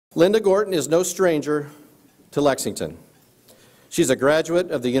Linda Gorton is no stranger to Lexington. She's a graduate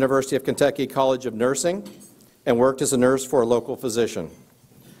of the University of Kentucky College of Nursing and worked as a nurse for a local physician.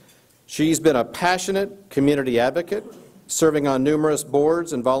 She's been a passionate community advocate, serving on numerous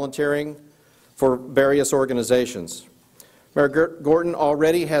boards and volunteering for various organizations. Mayor Gorton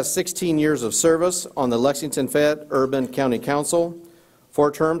already has 16 years of service on the Lexington Fayette Urban County Council,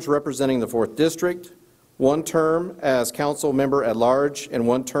 4 terms representing the 4th District, 1 term as council member at large, and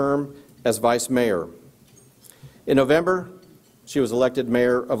 1 term as vice mayor. In November, she was elected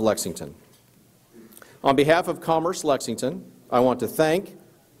mayor of Lexington. On behalf of Commerce Lexington, I want to thank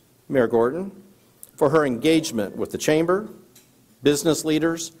Mayor Gorton for her engagement with the chamber, business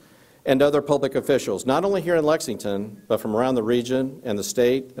leaders, and other public officials, not only here in Lexington, but from around the region and the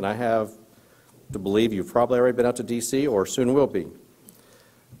state, and I have to believe you've probably already been out to D.C. or soon will be.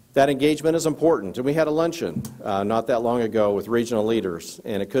 That engagement is important, and we had a luncheon not that long ago with regional leaders,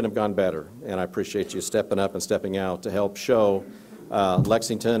 and it couldn't have gone better, and I appreciate you stepping up and stepping out to help show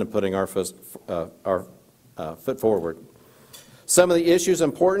Lexington and putting our foot forward. Some of the issues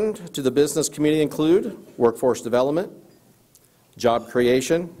important to the business community include workforce development, job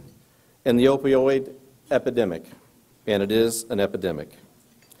creation, and the opioid epidemic, and it is an epidemic.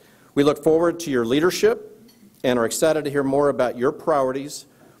 We look forward to your leadership and are excited to hear more about your priorities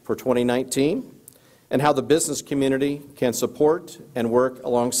for 2019 and how the business community can support and work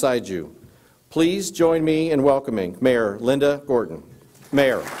alongside you. Please join me in welcoming Mayor Linda Gorton.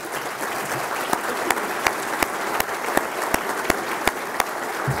 Mayor.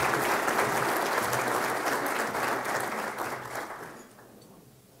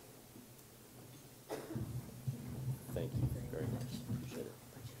 Thank you very much. Appreciate it.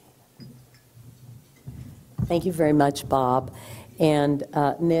 Thank you very much, Bob. And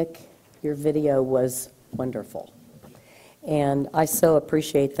Nick, your video was wonderful. And I so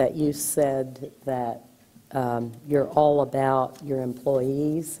appreciate that you said that you're all about your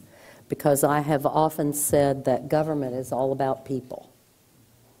employees, because I have often said that government is all about people.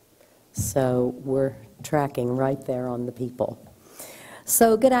 So we're tracking right there on the people.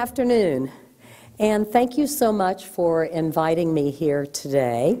 So good afternoon, and thank you so much for inviting me here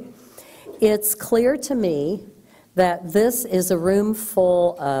today. It's clear to me that this is a room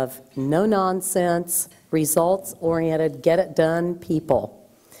full of no-nonsense, results-oriented, get-it-done people,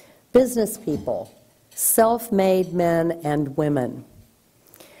 business people, self-made men and women.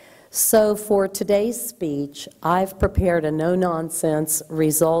 So for today's speech, I've prepared a no-nonsense,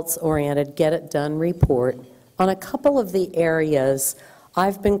 results-oriented, get-it-done report on a couple of the areas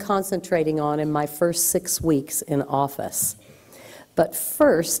I've been concentrating on in my first 6 weeks in office. But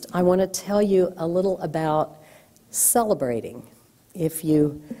first, I want to tell you a little about celebrating. If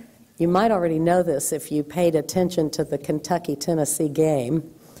you might already know this if you paid attention to the Kentucky-Tennessee game,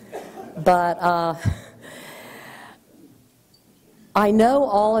 but I know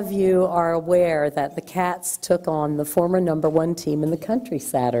all of you are aware that the Cats took on the former #1 team in the country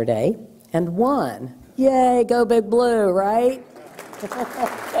Saturday and won. Yay, go Big Blue, right?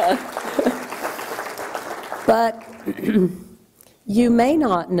 But you may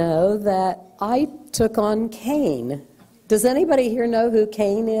not know that I took on Kane. Does anybody here know who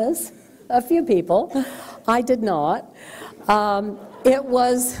Kane is? A few people. I did not. It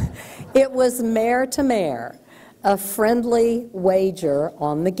was mare to mare, a friendly wager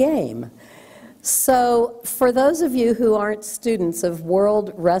on the game. So for those of you who aren't students of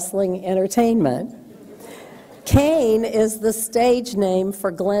World Wrestling Entertainment, Kane is the stage name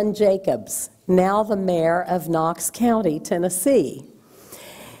for Glenn Jacobs, now the mayor of Knox County, Tennessee.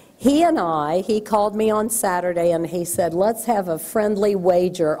 He called me on Saturday and he said, let's have a friendly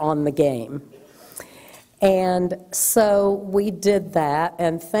wager on the game. And so we did that,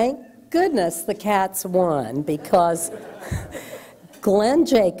 and thank goodness the Cats won, because Glenn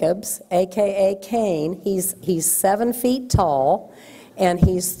Jacobs, a.k.a. Kane, he's 7 feet tall and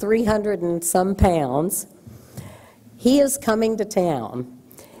he's 300 and some pounds. He is coming to town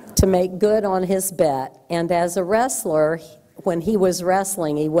to make good on his bet, and as a wrestler, when he was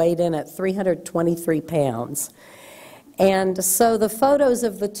wrestling, he weighed in at 323 pounds. And so the photos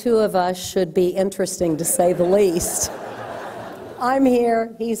of the two of us should be interesting, to say the least. I'm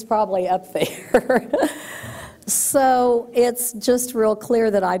here, he's probably up there. So it's just real clear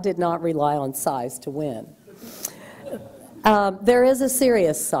that I did not rely on size to win. There is a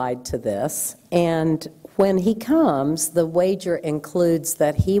serious side to this, and when he comes, the wager includes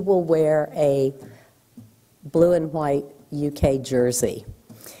that he will wear a blue and white UK jersey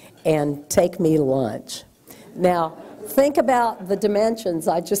and take me to lunch. Now, think about the dimensions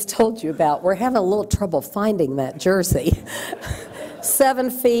I just told you about. We're having a little trouble finding that jersey. 7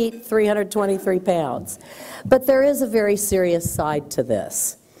 feet, 323 pounds. But there is a very serious side to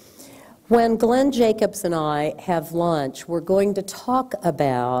this. When Glenn Jacobs and I have lunch, we're going to talk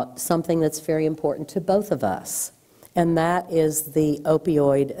about something that's very important to both of us, and that is the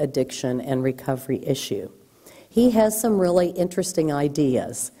opioid addiction and recovery issue. He has some really interesting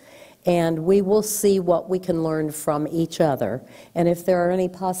ideas, and we will see what we can learn from each other, and if there are any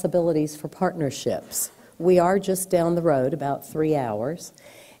possibilities for partnerships. We are just down the road, about 3 hours,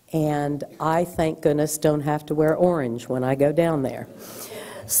 and I, thank goodness, don't have to wear orange when I go down there.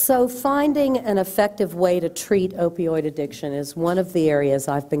 So finding an effective way to treat opioid addiction is one of the areas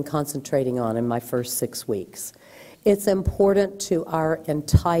I've been concentrating on in my first 6 weeks. It's important to our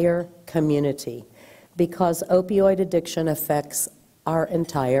entire community because opioid addiction affects our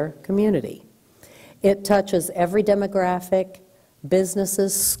entire community. It touches every demographic,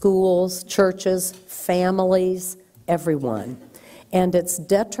 businesses, schools, churches, families, everyone. And it's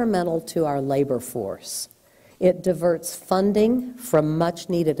detrimental to our labor force. It diverts funding from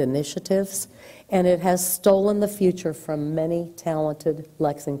much-needed initiatives, and it has stolen the future from many talented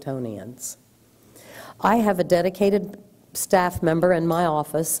Lexingtonians. I have a dedicated staff member in my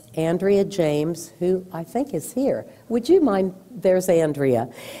office, Andrea James, who I think is here. Would you mind? There's Andrea.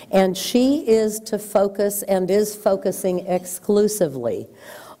 And she is to focus and is focusing exclusively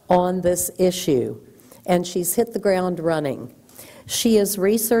on this issue. And she's hit the ground running. She is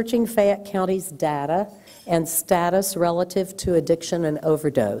researching Fayette County's data and status relative to addiction and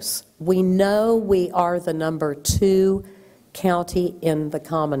overdose. We know we are the #2 county in the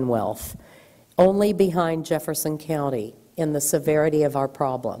Commonwealth, only behind Jefferson County in the severity of our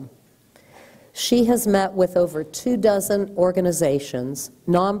problem. She has met with over 24 organizations,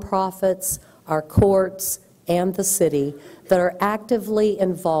 nonprofits, our courts, and the city that are actively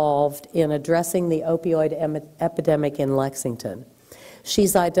involved in addressing the opioid epidemic in Lexington.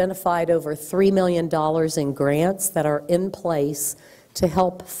 She's identified over $3 million in grants that are in place to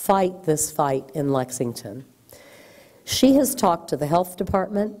help fight this fight in Lexington. She has talked to the health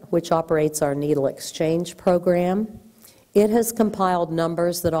department, which operates our needle exchange program. It has compiled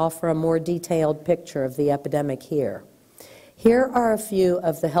numbers that offer a more detailed picture of the epidemic here. Here are a few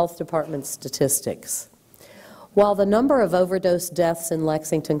of the health department's statistics. While the number of overdose deaths in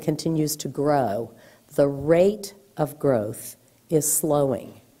Lexington continues to grow, the rate of growth is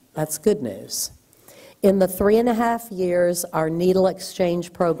slowing. That's good news. In the 3.5 years our needle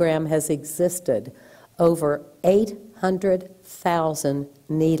exchange program has existed, over 800,000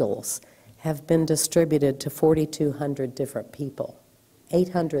 needles have been distributed to 4,200 different people.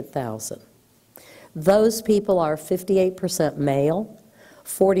 800,000. Those people are 58% male,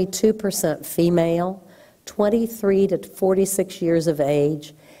 42% female, 23 to 46 years of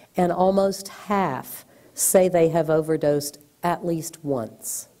age, and almost half say they have overdosed at least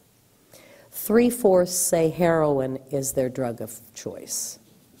once. 3/4 say heroin is their drug of choice.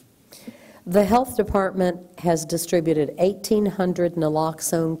 The health department has distributed 1,800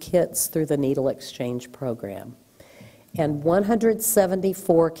 naloxone kits through the needle exchange program, and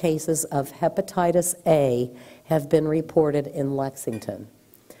 174 cases of hepatitis A have been reported in Lexington,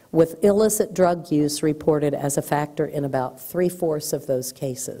 with illicit drug use reported as a factor in about 3/4 of those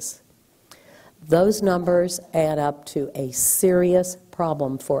cases. Those numbers add up to a serious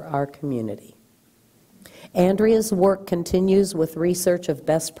problem for our community. Andrea's work continues with research of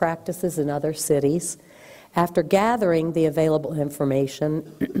best practices in other cities. After gathering the available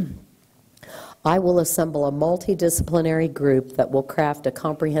information, I will assemble a multidisciplinary group that will craft a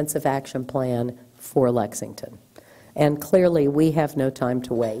comprehensive action plan for Lexington. And clearly, we have no time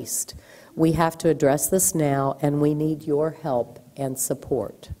to waste. We have to address this now, and we need your help and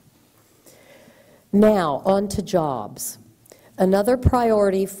support. Now, on to jobs. Another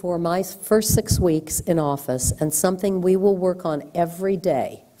priority for my first 6 weeks in office, and something we will work on every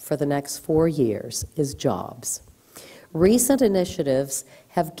day for the next 4 years, is jobs. Recent initiatives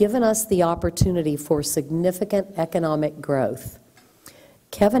have given us the opportunity for significant economic growth.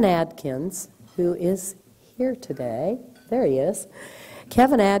 Kevin Adkins, who is here today, there he is.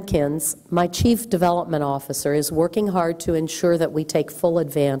 Kevin Adkins, my Chief Development Officer, is working hard to ensure that we take full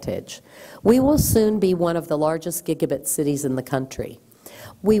advantage. We will soon be one of the largest gigabit cities in the country.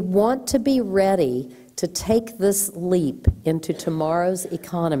 We want to be ready to take this leap into tomorrow's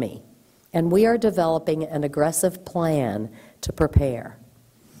economy, and we are developing an aggressive plan to prepare.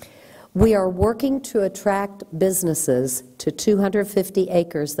 We are working to attract businesses to 250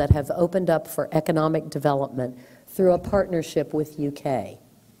 acres that have opened up for economic development through a partnership with UK.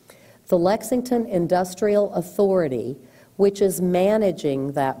 The Lexington Industrial Authority, which is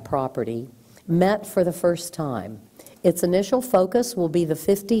managing that property, met for the first time. Its initial focus will be the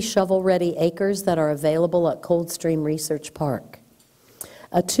 50 shovel-ready acres that are available at Coldstream Research Park.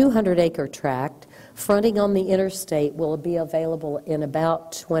 A 200-acre tract fronting on the interstate will be available in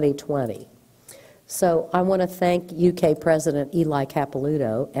about 2020. So I want to thank UK President Eli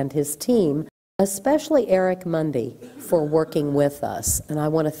Capilouto and his team, especially Eric Mundy, for working with us. And I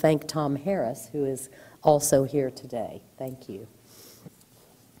want to thank Tom Harris, who is also here today. Thank you.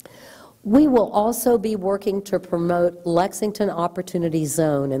 We will also be working to promote Lexington Opportunity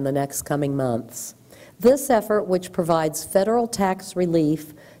Zone in the next coming months. This effort, which provides federal tax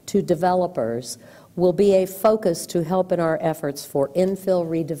relief to developers, will be a focus to help in our efforts for infill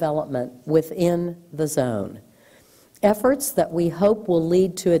redevelopment within the zone. Efforts that we hope will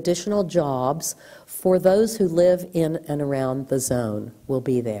lead to additional jobs for those who live in and around the zone will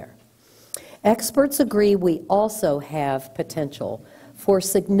be there. Experts agree we also have potential for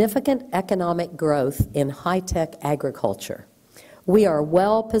significant economic growth in high-tech agriculture. We are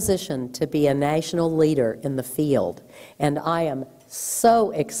well positioned to be a national leader in the field, and I am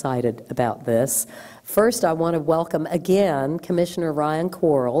so excited about this. First, I want to welcome again Commissioner Ryan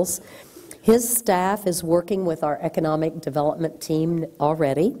Quarles. His staff is working with our economic development team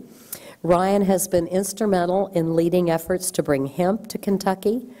already. Ryan has been instrumental in leading efforts to bring hemp to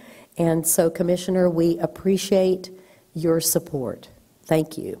Kentucky, and so, Commissioner, we appreciate your support.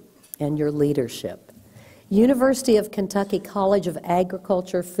 Thank you, and your leadership. University of Kentucky College of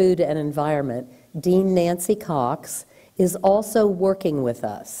Agriculture, Food and Environment, Dean Nancy Cox, is also working with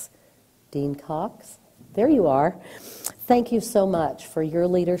us. Dean Cox, there you are. Thank you so much for your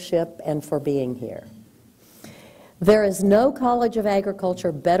leadership and for being here. There is no College of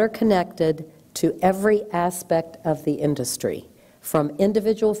Agriculture better connected to every aspect of the industry, from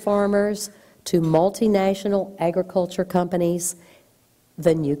individual farmers to multinational agriculture companies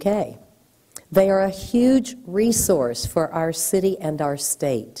than UK. They are a huge resource for our city and our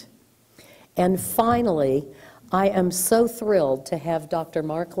state. And finally, I am so thrilled to have Dr.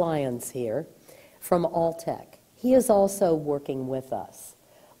 Mark Lyons here from Alltech. He is also working with us.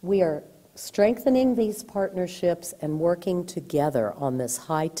 We are strengthening these partnerships and working together on this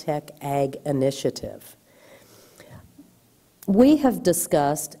high-tech ag initiative. We have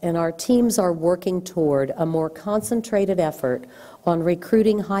discussed, and our teams are working toward, a more concentrated effort on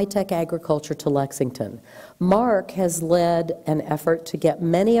recruiting high-tech agriculture to Lexington. Mark has led an effort to get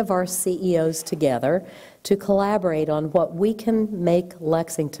many of our CEOs together to collaborate on what we can make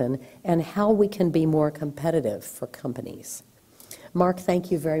Lexington and how we can be more competitive for companies. Mark,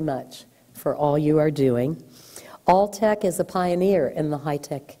 thank you very much for all you are doing. Alltech is a pioneer in the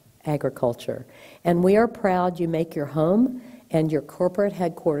high-tech agriculture, and we are proud you make your home and your corporate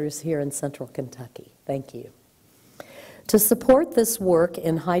headquarters here in Central Kentucky. Thank you. To support this work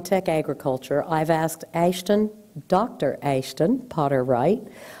in high-tech agriculture, I've asked Dr. Ashton Potter-Wright,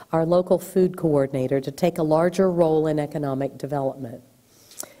 our local food coordinator, to take a larger role in economic development.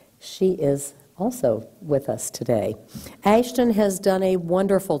 She is also with us today. Ashton has done a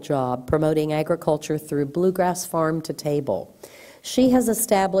wonderful job promoting agriculture through Bluegrass Farm to Table. She has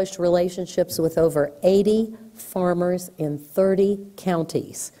established relationships with over 80 farmers in 30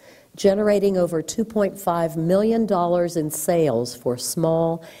 counties, generating over $2.5 million in sales for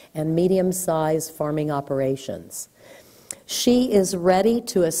small and medium-sized farming operations. She is ready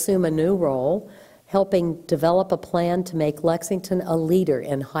to assume a new role, helping develop a plan to make Lexington a leader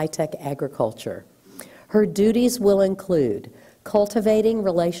in high-tech agriculture. Her duties will include cultivating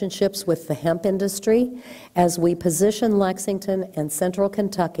relationships with the hemp industry as we position Lexington and Central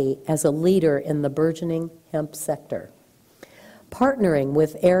Kentucky as a leader in the burgeoning hemp sector. Partnering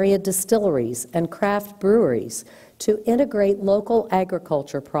with area distilleries and craft breweries to integrate local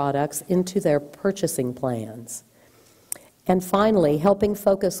agriculture products into their purchasing plans. And finally, helping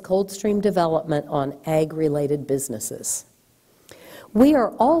focus Coldstream development on ag-related businesses. We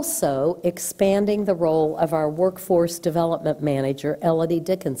are also expanding the role of our Workforce Development Manager, Elodie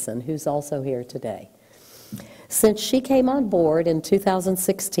Dickinson, who's also here today. Since she came on board in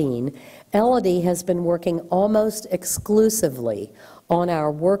 2016, Elodie has been working almost exclusively on our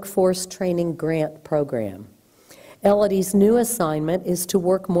Workforce Training Grant program. Elodie's new assignment is to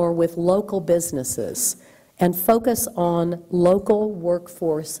work more with local businesses and focus on local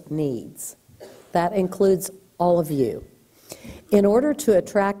workforce needs. That includes all of you. In order to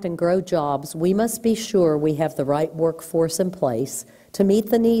attract and grow jobs, we must be sure we have the right workforce in place to meet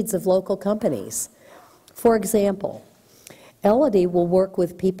the needs of local companies. For example, Elodie will work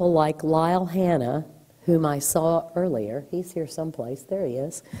with people like Lyle Hanna, whom I saw earlier. He's here someplace. There he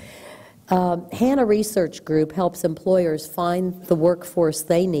is. Hanna Research Group helps employers find the workforce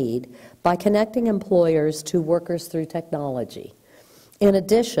they need by connecting employers to workers through technology. In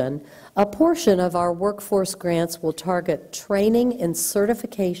addition, a portion of our workforce grants will target training in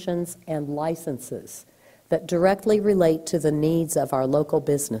certifications and licenses that directly relate to the needs of our local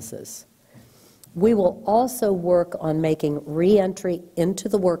businesses. We will also work on making re-entry into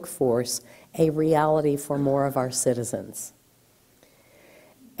the workforce a reality for more of our citizens.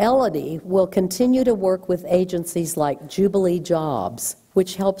 Elodie will continue to work with agencies like Jubilee Jobs,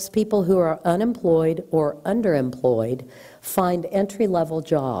 which helps people who are unemployed or underemployed find entry-level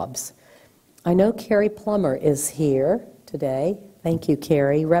jobs. I know Carrie Plummer is here today. Thank you,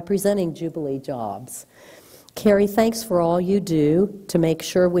 Carrie, representing Jubilee Jobs. Carrie, thanks for all you do to make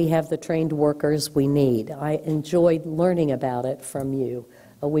sure we have the trained workers we need. I enjoyed learning about it from you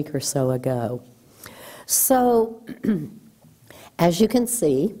a week or so ago. So, as you can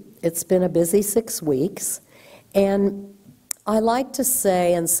see, it's been a busy 6 weeks, and I like to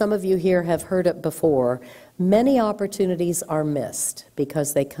say, and some of you here have heard it before, many opportunities are missed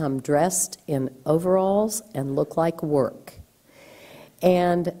because they come dressed in overalls and look like work.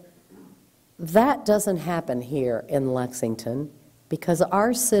 And that doesn't happen here in Lexington because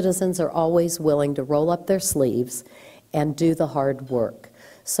our citizens are always willing to roll up their sleeves and do the hard work.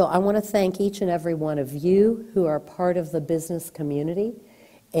 So I want to thank each and every one of you who are part of the business community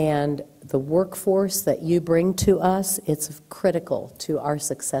and the workforce that you bring to us. It's critical to our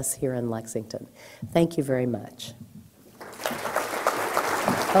success here in Lexington. Thank you very much.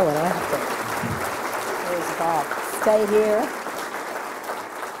 Oh, and I have to, there's Bob. Stay here.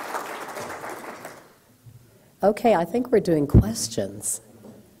 Okay, I think we're doing questions.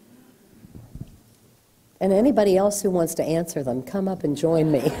 And anybody else who wants to answer them, come up and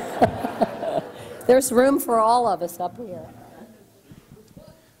join me. There's room for all of us up here.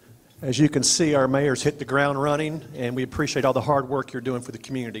 As you can see, our mayor's hit the ground running, and we appreciate all the hard work you're doing for the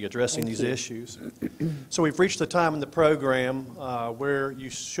community addressing these issues. So we've reached the time in the program where you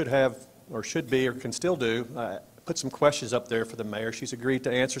should have, or should be, or can still do, put some questions up there for the mayor. She's agreed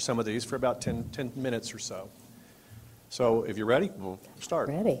to answer some of these for about 10 minutes or so. So if you're ready, we'll start.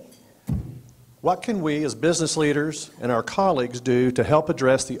 Ready. What can we as business leaders and our colleagues do to help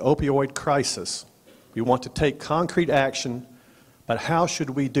address the opioid crisis? We want to take concrete action, but how should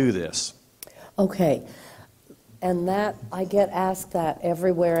we do this? Okay, and that, I get asked that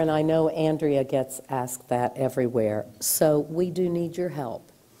everywhere, and I know Andrea gets asked that everywhere. So we do need your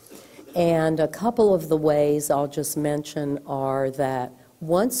help. And a couple of the ways I'll just mention are that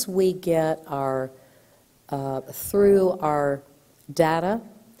once we get our, through our data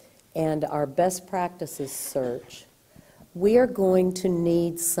and our best practices search, we are going to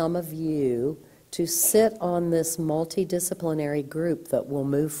need some of you to sit on this multidisciplinary group that will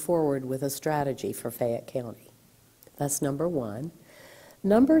move forward with a strategy for Fayette County. That's number one.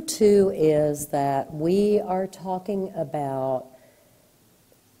 Number two is that we are talking about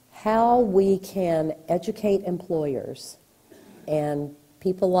how we can educate employers and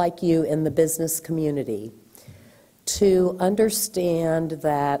people like you in the business community to understand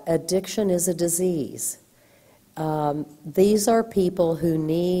that addiction is a disease. These are people who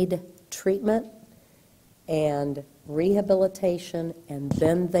need treatment and rehabilitation, and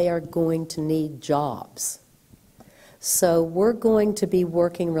then they are going to need jobs. So we're going to be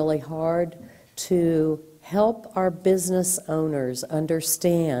working really hard to help our business owners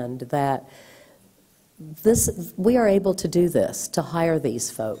understand that we are able to do this, to hire these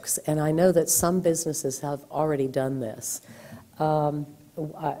folks. And I know that some businesses have already done this.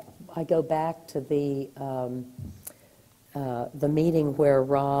 I go back to the meeting where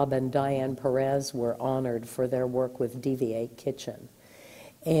Rob and Diane Perez were honored for their work with DV8 Kitchen.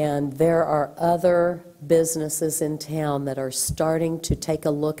 And there are other businesses in town that are starting to take a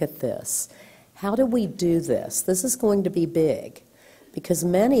look at this. How do we do this? This is going to be big because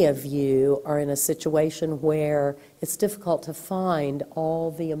many of you are in a situation where it's difficult to find all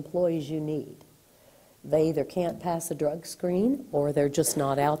the employees you need. They either can't pass a drug screen or they're just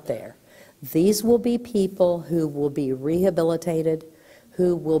not out there. These will be people who will be rehabilitated,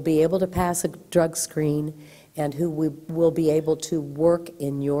 who will be able to pass a drug screen, and who will be able to work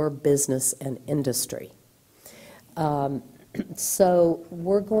in your business and industry. So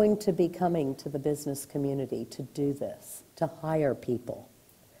we're going to be coming to the business community to do this, to hire people.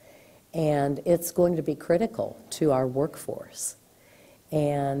 And it's going to be critical to our workforce.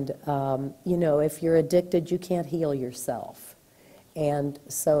 And, you know, if you're addicted, you can't heal yourself. And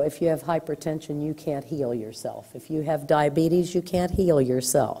so if you have hypertension, you can't heal yourself. If you have diabetes, you can't heal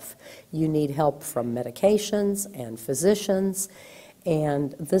yourself. You need help from medications and physicians,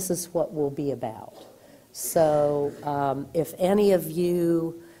 and this is what we'll be about. So if any of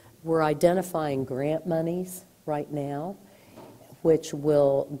you we're identifying grant monies right now, which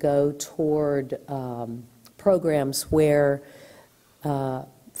will go toward programs where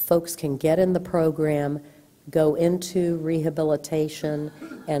folks can get in the program, go into rehabilitation,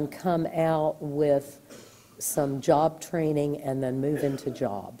 and come out with some job training and then move into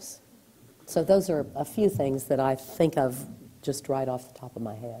jobs. So those are a few things that I think of just right off the top of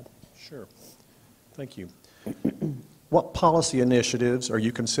my head. Sure. Thank you. What policy initiatives are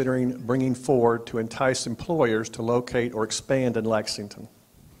you considering bringing forward to entice employers to locate or expand in Lexington?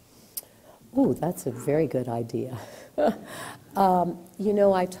 Oh, that's a very good idea. You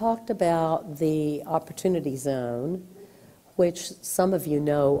know, I talked about the Opportunity Zone, which some of you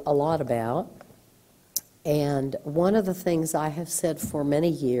know a lot about. And one of the things I have said for many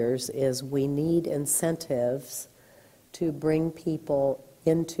years is we need incentives to bring people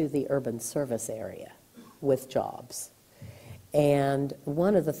into the urban service area with jobs. And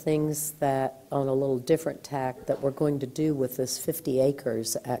one of the things that, on a little different tack, that we're going to do with this 50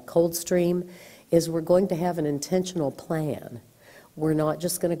 acres at Coldstream is we're going to have an intentional plan. We're not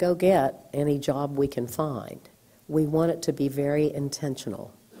just going to go get any job we can find. We want it to be very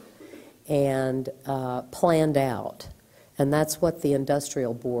intentional and planned out. And that's what the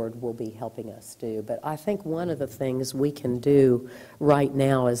Industrial Board will be helping us do. But I think one of the things we can do right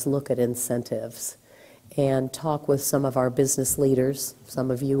now is look at incentives and talk with some of our business leaders,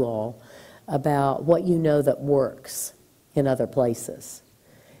 some of you all, about what you know that works in other places.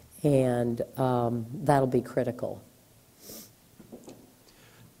 And that'll be critical.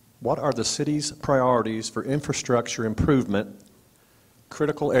 What are the city's priorities for infrastructure improvement,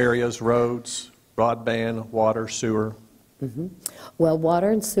 critical areas, roads, broadband, water, sewer? Well, water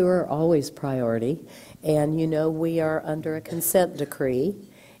and sewer are always priority. And you know, we are under a consent decree,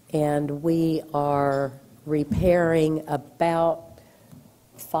 and we are repairing about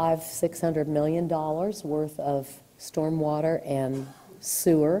 $500–600 million worth of stormwater and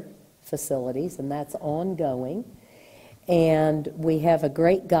sewer facilities, and that's ongoing. And we have a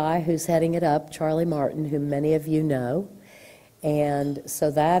great guy who's heading it up, Charlie Martin, who many of you know. And so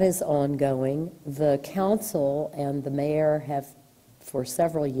that is ongoing. The council and the mayor have, for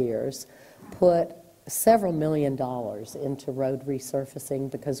several years, put several $1 million into road resurfacing,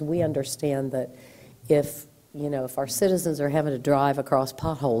 because we understand that if our citizens are having to drive across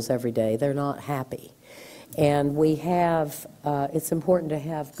potholes every day, they're not happy. And we have, it's important to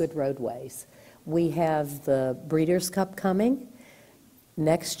have good roadways. We have the Breeders' Cup coming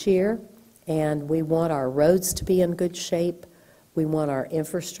next year, and we want our roads to be in good shape. We want our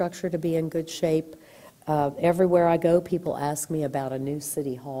infrastructure to be in good shape. Everywhere I go, people ask me about a new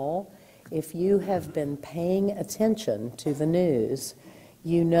city hall. If you have been paying attention to the news,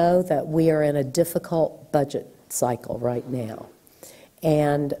 you know that we are in a difficult budget cycle right now.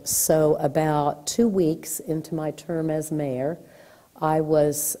 And so about 2 weeks into my term as mayor, I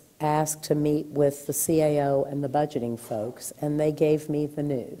was asked to meet with the CAO and the budgeting folks, and they gave me the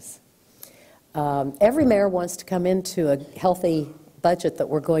news. Every mayor wants to come into a healthy budget that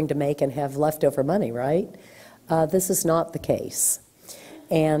we're going to make and have leftover money, right? This is not the case.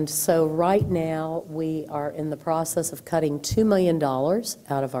 And so right now we are in the process of cutting $2 million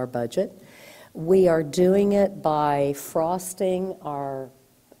out of our budget. We are doing it by frosting our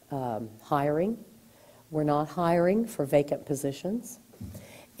hiring. We're not hiring for vacant positions.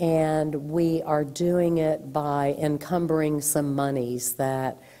 And we are doing it by encumbering some monies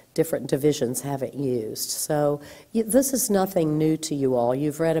that different divisions haven't used. So this is nothing new to you all.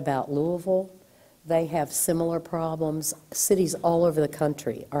 You've read about Louisville. They have similar problems. Cities all over the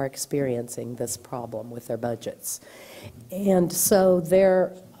country are experiencing this problem with their budgets. And so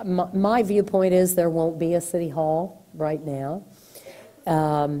my viewpoint is there won't be a city hall right now,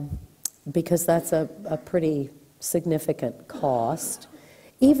 because that's a pretty significant cost,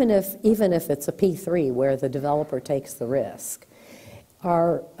 even if it's a P3 where the developer takes the risk.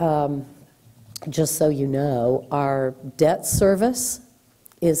 Our, just so you know, our debt service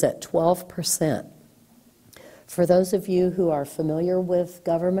is at 12%. For those of you who are familiar with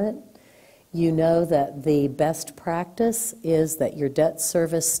government, you know that the best practice is that your debt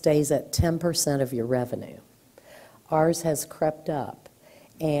service stays at 10% of your revenue. Ours has crept up,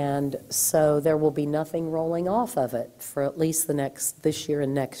 and so there will be nothing rolling off of it for at least this year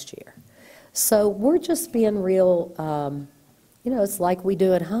and next year. So we're just being real, it's like we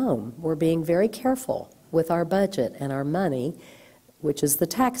do at home. We're being very careful with our budget and our money, which is the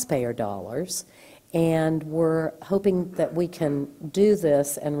taxpayer dollars, and we're hoping that we can do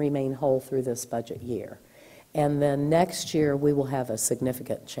this and remain whole through this budget year. And then next year we will have a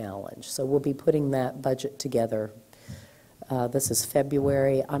significant challenge. So we'll be putting that budget together This is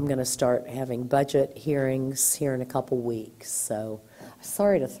February. I'm going to start having budget hearings here in a couple weeks. So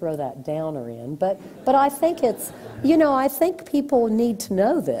sorry to throw that downer in, but I think it's, I think people need to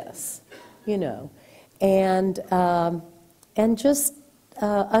know this, and just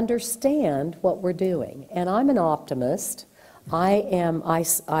understand what we're doing. And I'm an optimist.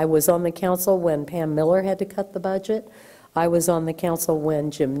 I was on the council when Pam Miller had to cut the budget. I was on the council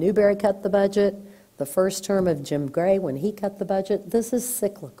when Jim Newberry cut the budget, the first term of Jim Gray when he cut the budget. This is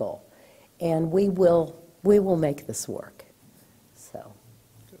cyclical, and we will make this work. So,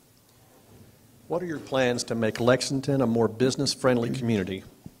 what are your plans to make Lexington a more business-friendly community?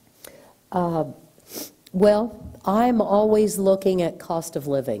 Well, I'm always looking at cost of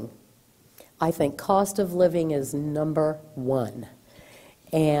living. I think cost of living is number one.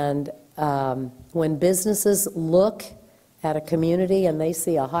 And when businesses look at a community and they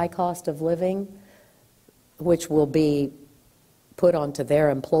see a high cost of living, which will be put onto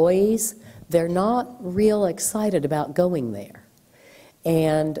their employees, they're not real excited about going there.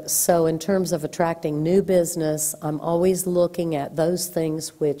 And so in terms of attracting new business, I'm always looking at those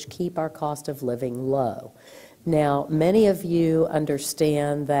things which keep our cost of living low. Now, many of you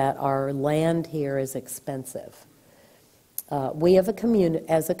understand that our land here is expensive. We have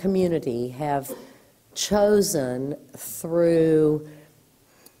as a community have chosen through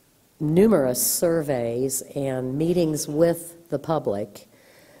numerous surveys and meetings with the public,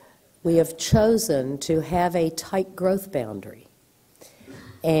 we have chosen to have a tight growth boundary.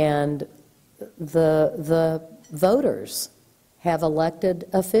 And the voters have elected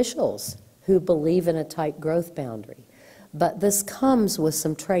officials who believe in a tight growth boundary. But this comes with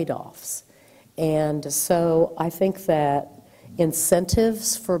some trade-offs. And so I think that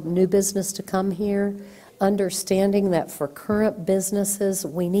incentives for new business to come here, understanding that for current businesses,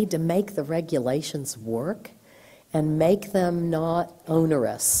 we need to make the regulations work and make them not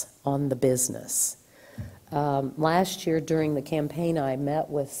onerous on the business. Last year during the campaign, I met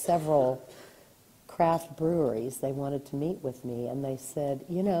with several craft breweries. They wanted to meet with me, and they said,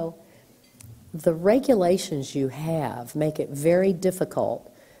 the regulations you have make it very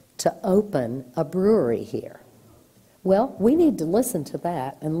difficult to open a brewery here. Well, we need to listen to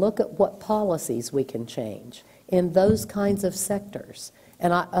that and look at what policies we can change in those kinds of sectors.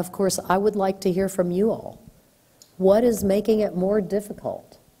 And of course, I would like to hear from you all. What is making it more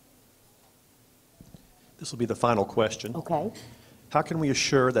difficult? This will be the final question. Okay. How can we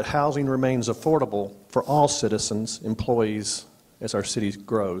assure that housing remains affordable for all citizens, employees, as our city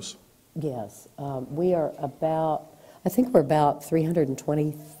grows? Yes, we are I think we're about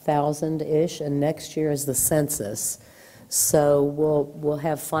 320,000-ish, and next year is the census. So we'll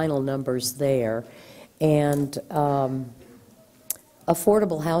have final numbers there. And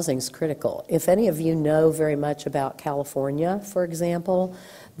affordable housing is critical. If any of you know very much about California, for example,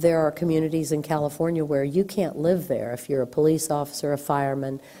 there are communities in California where you can't live there if you're a police officer, a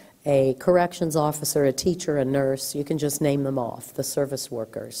fireman, a corrections officer, a teacher, a nurse. You can just name them off, the service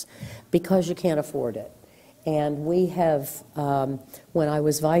workers, because you can't afford it. And we have, when I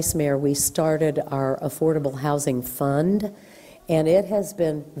was vice mayor, we started our affordable housing fund, and it has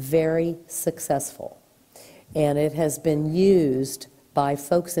been very successful. And it has been used by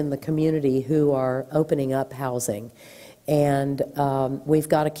folks in the community who are opening up housing. And we've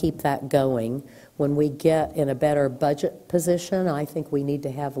got to keep that going. When we get in a better budget position, I think we need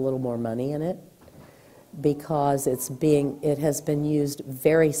to have a little more money in it, because it has been used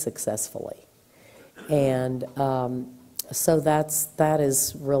very successfully. And so that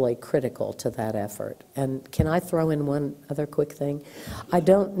is really critical to that effort. And can I throw in one other quick thing? I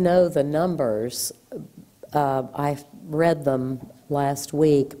don't know the numbers. I read them last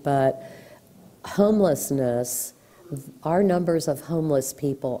week, but homelessness, our numbers of homeless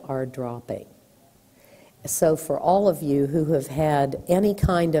people are dropping. So for all of you who have had any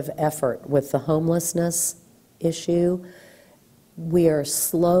kind of effort with the homelessness issue, we are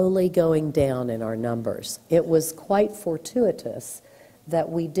slowly going down in our numbers. It was quite fortuitous that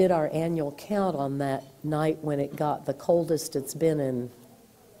we did our annual count on that night when it got the coldest it's been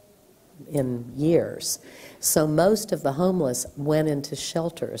in years. So most of the homeless went into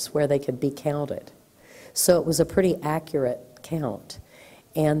shelters where they could be counted. So it was a pretty accurate count.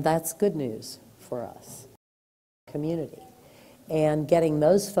 And that's good news for us, community. And getting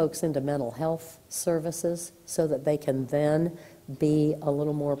those folks into mental health services so that they can then be a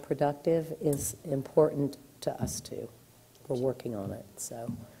little more productive is important to us too. We're working on it. So,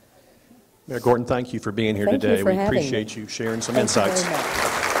 Mayor Gorton, thank you for being here thank today. You for we having appreciate me. you sharing some Thank insights. You very much.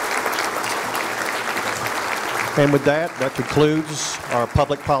 And with that concludes our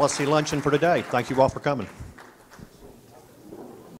public policy luncheon for today. Thank you all for coming.